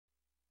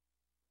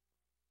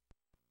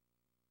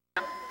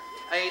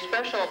A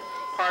special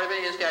part of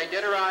it is the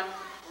Iditarod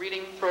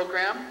reading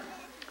program.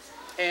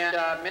 And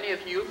many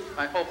of you,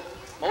 I hope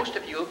most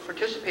of you,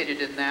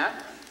 participated in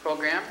that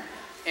program.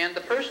 And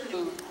the person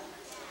who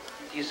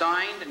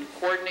designed and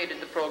coordinated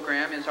the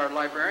program is our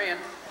librarian,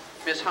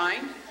 Ms.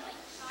 Hind.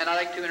 And I'd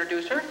like to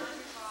introduce her.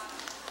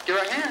 Give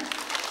her a hand.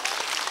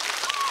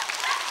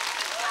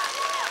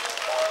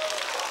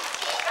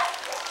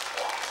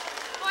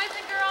 Boys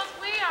and girls,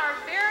 we are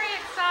very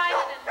excited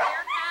and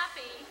very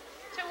happy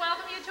to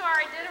welcome you to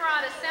our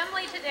Iditarod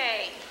Assembly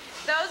today.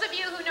 Those of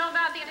you who know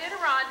about the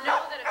Iditarod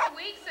know that a few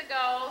weeks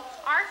ago,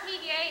 our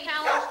PTA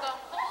challenged the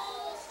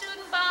whole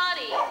student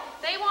body.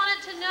 They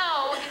wanted to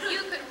know if you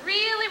could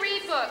really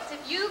read books,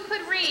 if you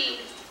could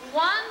read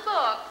one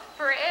book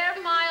for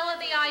every mile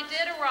of the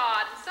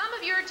Iditarod. Some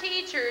of your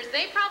teachers,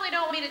 they probably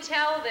don't want me to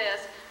tell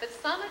this, but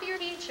some of your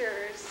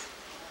teachers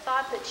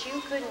thought that you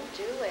couldn't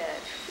do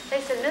it.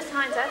 They said, Miss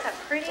Hines, that's a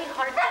pretty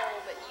hard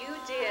goal, but you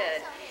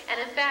did. And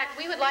in fact,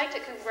 we would like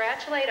to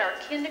congratulate our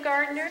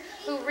kindergartners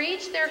who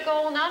reached their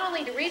goal. Not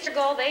only to reach their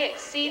goal, they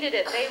exceeded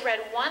it. They read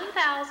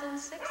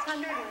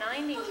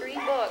 1,693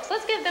 books.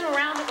 Let's give them a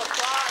round of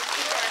applause.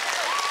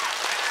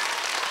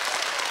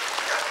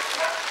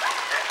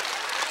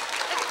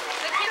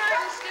 The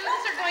kindergarten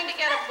students are going to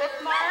get a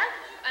bookmark,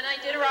 an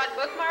Iditarod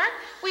bookmark.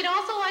 We'd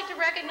also like to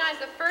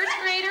recognize the first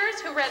graders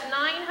who read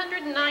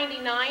 999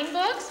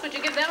 books. Would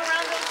you give them a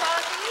round of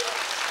applause, please?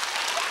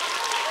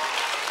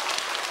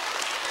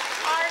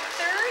 Our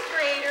third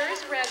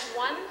graders read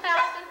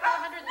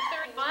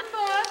 1,431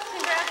 books.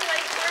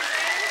 Congratulations, third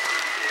graders,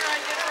 to your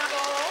Iditarod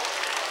goal.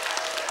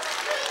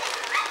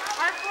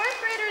 Our fourth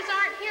graders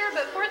aren't here,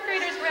 but fourth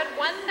graders read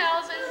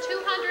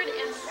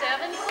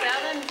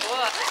 1,277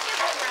 books. Let's give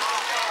them a round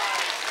of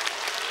applause.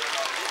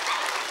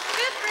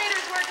 Fifth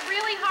graders worked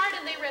really hard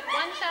and they read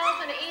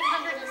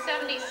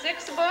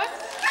 1,876 books.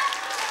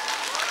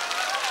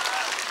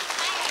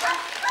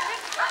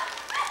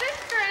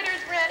 Sixth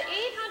graders read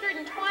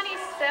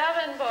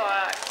 827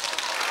 books.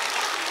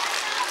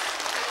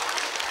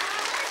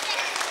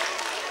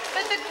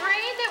 But the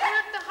grade that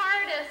worked the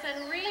hardest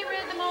and really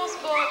read the most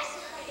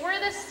books were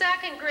the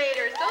second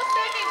graders. Those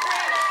second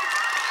graders,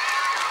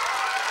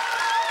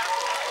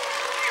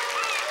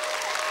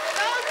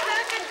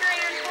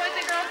 boys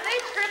and girls, they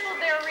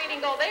tripled their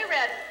reading goal. They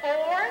read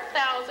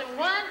 4,132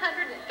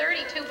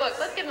 books.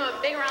 Let's give them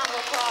a big round of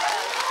applause.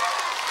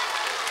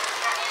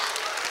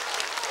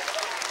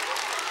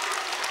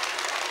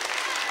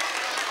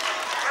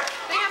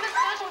 We have a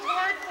special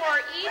award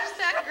for each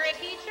second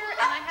grade teacher,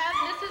 and I have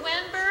Mrs.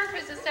 Wenberg,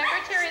 who's the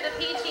secretary of the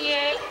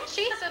PTA.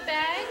 She has a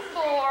bag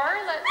for,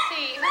 let's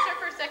see, who's our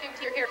first second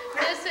teacher here?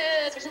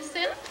 Mrs.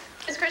 Christensen.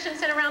 Ms.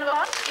 Christensen, a round of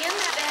applause. In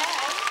that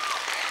bag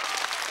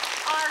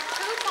are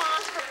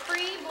coupons for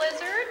free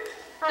Blizzard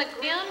from the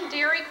Grim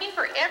Dairy Queen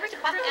for every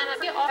department, and a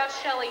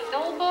Shelley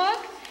Hill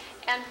book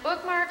and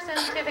bookmarks and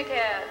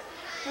certificates.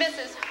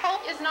 Mrs.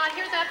 Hope is not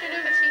here this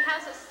afternoon, but she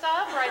has a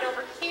sub right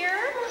over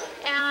here,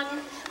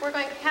 and we're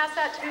going to pass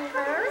that to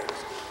her.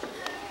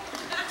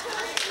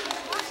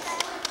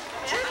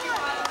 Yeah.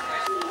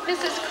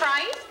 Mrs.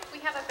 Christ, we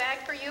have a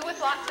bag for you with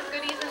lots of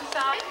goodies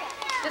inside.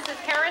 Mrs.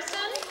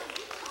 Harrison.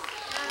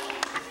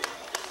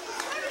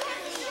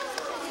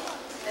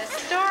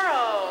 Miss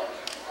Doro.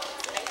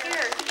 Right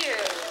here, to you.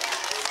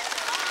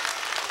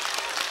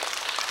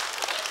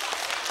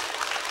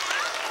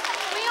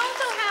 We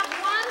also have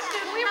one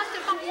student, we must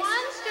have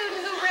one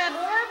student who read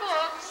more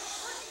books.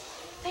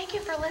 Thank you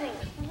for listening.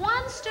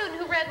 One student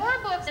who read more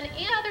books than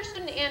any other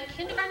student in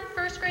kindergarten,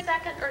 first grade,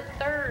 second, or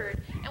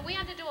third. And we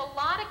had to do a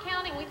lot of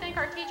counting. We thank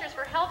our teachers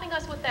for helping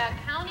us with that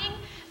counting.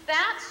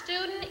 That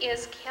student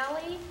is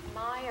Kelly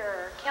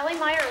Meyer. Kelly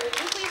Meyer, would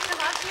you please come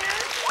up here?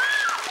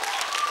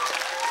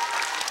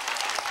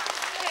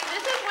 Okay,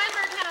 Mrs.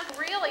 Wenberg has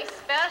really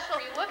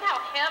special. Look how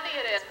heavy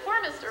it is. Poor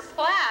Mr.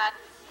 Platt.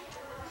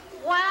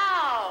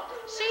 Wow,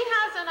 she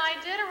has an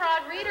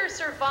Iditarod Reader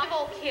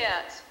Survival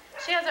Kit.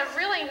 She has a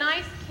really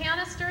nice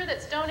canister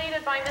that's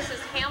donated by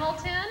Mrs.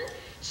 Hamilton.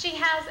 She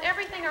has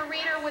everything a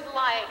reader would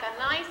like, a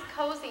nice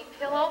cozy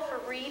pillow for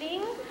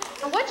reading.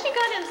 And what she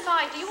got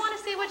inside, do you want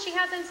to see what she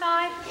has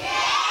inside? Yeah!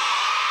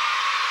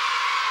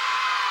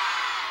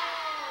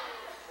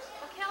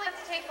 Well, Kelly,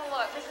 let's take a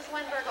look. Mrs.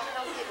 Wenberg will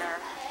help you there.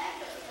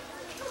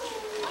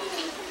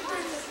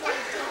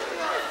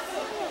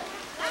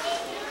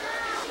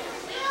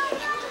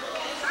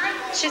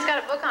 She's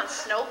got a book on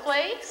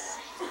snowflakes.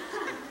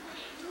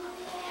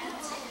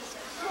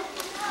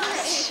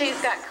 She's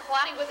got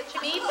Cloudy with the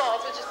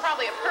Meatballs, which is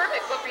probably a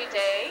perfect book read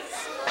day.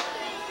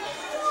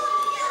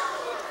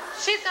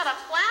 She's got a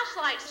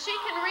flashlight. She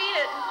can read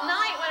at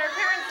night when her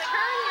parents say,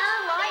 turn your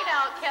light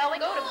out, Kelly,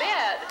 go to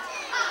bed.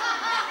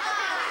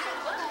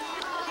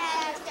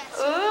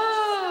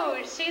 Ooh,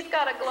 she's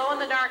got a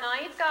glow-in-the-dark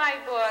night sky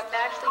book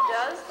that actually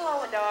does glow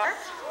in the dark.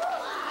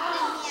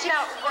 She's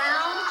got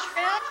round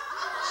trip.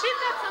 She's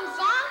got some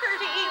zonker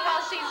to eat while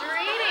she's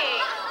reading.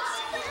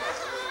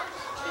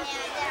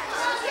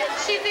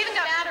 She's even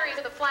got batteries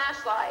for the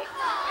flashlight.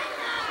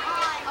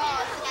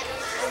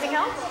 Anything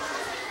else?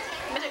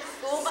 Magic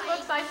school school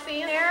books I see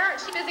in there.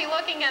 She's busy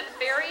looking at the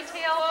fairy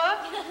tale book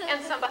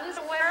and some buttons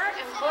to wear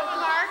and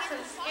bookmarks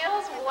and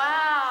skills.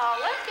 Wow,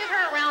 let's give her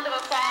a round of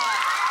applause.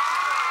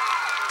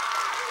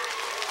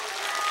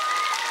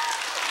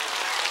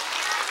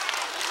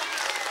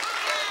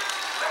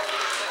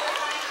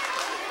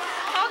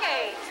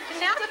 Okay,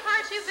 now the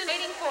part you've been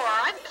waiting for.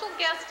 I have special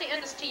guests to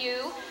introduce to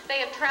you.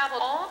 They have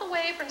traveled all the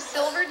way from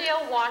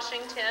Silverdale,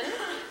 Washington.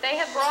 They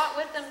have brought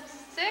with them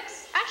 7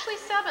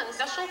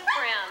 special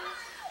friends.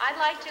 I'd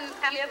like to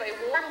give a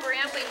warm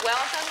Grambley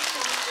welcome to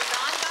Mr.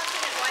 Don Duncan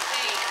and White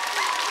Bay.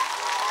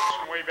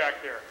 Way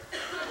back there.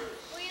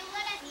 Will you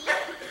let us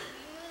move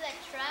the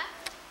truck?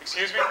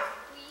 Excuse me?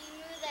 Will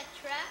you move the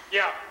truck?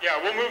 Yeah,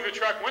 we'll move the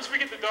truck. Once we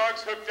get the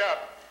dogs hooked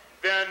up,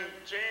 then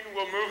Jane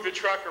will move the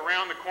truck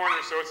around the corner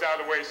so it's out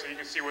of the way so you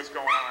can see what's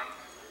going on.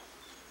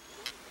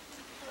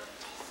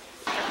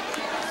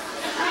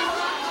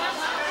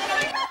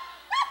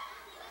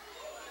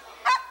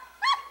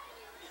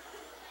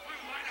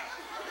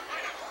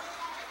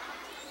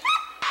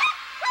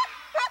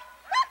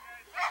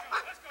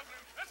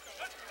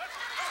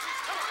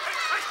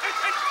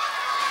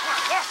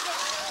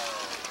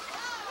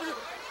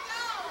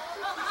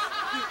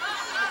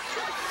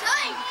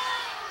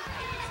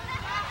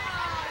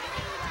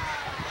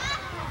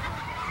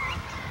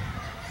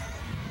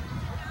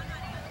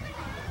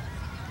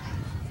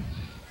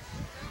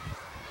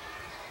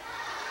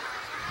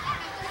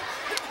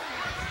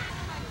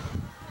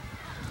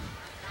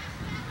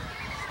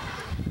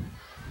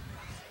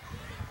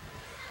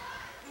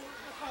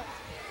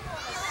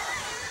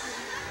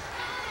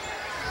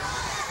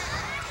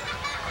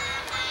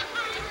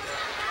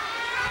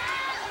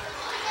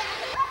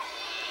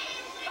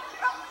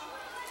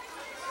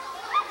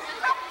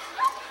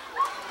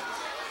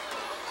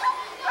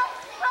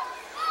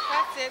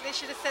 They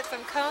should have set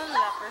some cones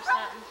up or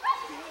something.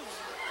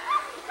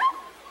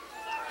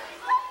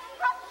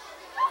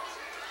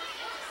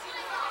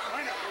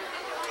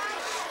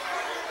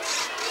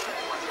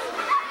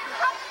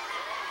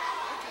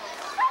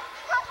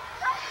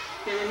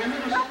 Okay, remember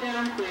to sit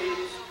down,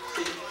 please.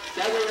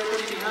 That way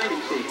everybody behind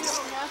you sees.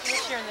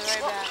 This year in the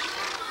right back.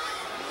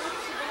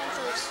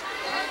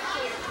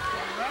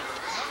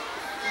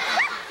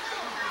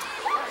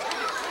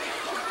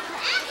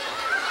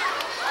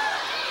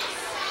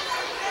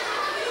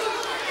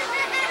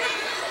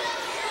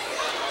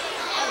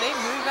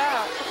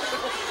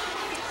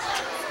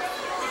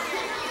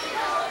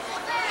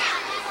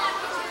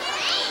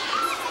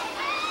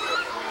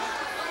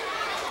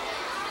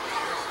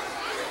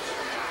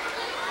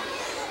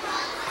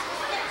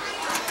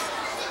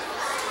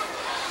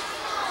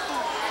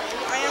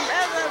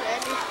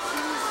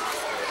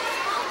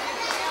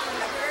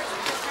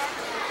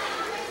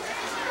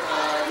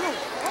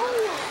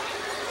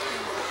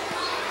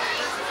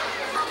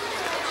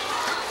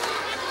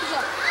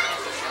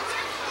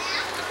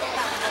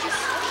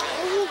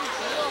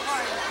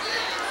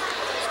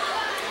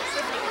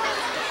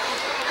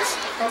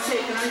 Okay,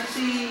 can I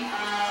see,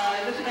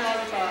 let's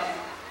have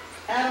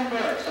Adam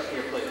Burris up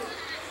here, please.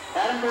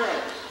 Adam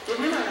Burris. Give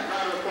him a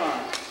round of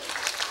applause.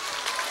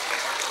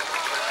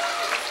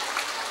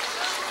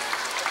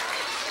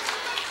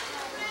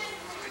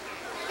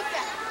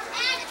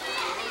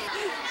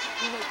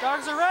 The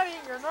dogs are ready,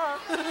 you're not.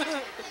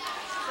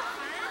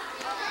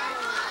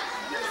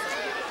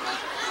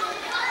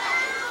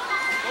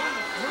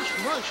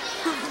 Mush.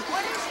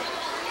 What is it?